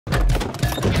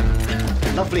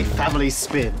lovely family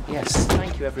spin. Yes,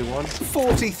 thank you, everyone.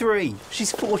 43.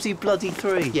 She's 40 bloody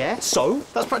 3. Yeah? So?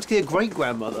 That's practically a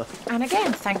great-grandmother. And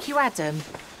again, thank you, Adam.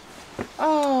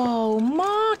 Oh,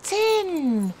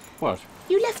 Martin! What?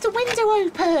 You left the window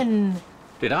open.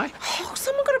 Did I? Oh,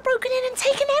 someone could have broken in and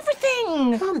taken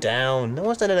everything. Calm down. No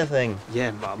one's done anything.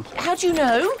 Yeah, Mum. How do you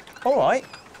know? All right.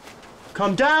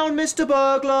 Come down, Mr.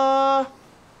 Burglar.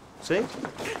 See?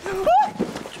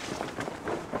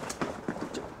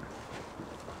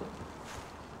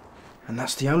 And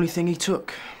that's the only thing he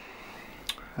took.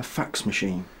 A fax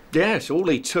machine. Yes, all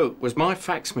he took was my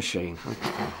fax machine.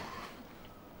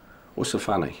 What's so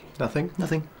funny? Nothing?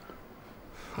 Nothing.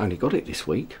 I only got it this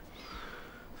week.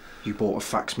 You bought a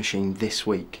fax machine this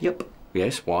week? Yep.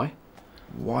 Yes, why?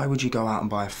 Why would you go out and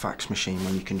buy a fax machine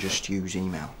when you can just use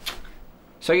email?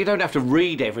 So you don't have to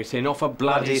read everything off a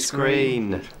bloody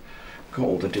screen. Got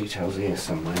all the details here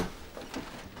somewhere.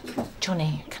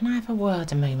 Johnny, can I have a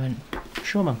word a moment?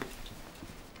 Sure, Mum.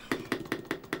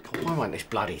 Why won't this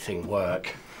bloody thing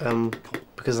work?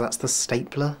 Because that's the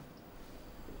stapler.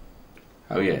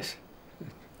 Oh, yes.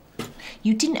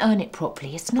 You didn't earn it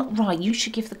properly. It's not right. You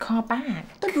should give the car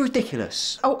back. Don't be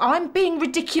ridiculous. Oh, I'm being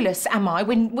ridiculous, am I?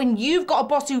 When you've got a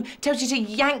boss who tells you to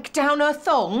yank down her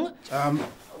thong? I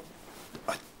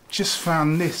just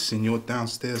found this in your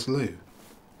downstairs loo.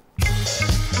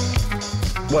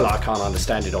 Well, I can't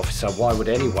understand it, officer. Why would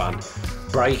anyone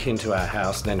break into our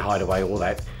house and then hide away all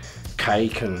that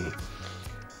cake and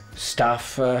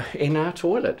stuff in our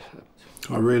toilet?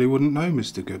 I really wouldn't know,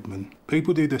 Mr. Goodman.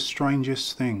 People do the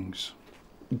strangest things.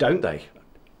 Don't they?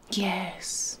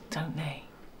 Yes, don't they?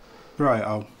 Right,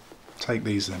 I'll take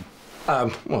these then.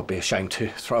 Well, it'd be a shame to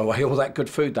throw away all that good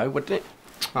food, though, wouldn't it?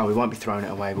 Oh, we won't be throwing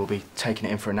it away. We'll be taking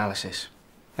it in for analysis.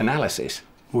 Analysis?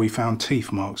 We found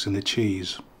teeth marks in the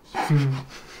cheese.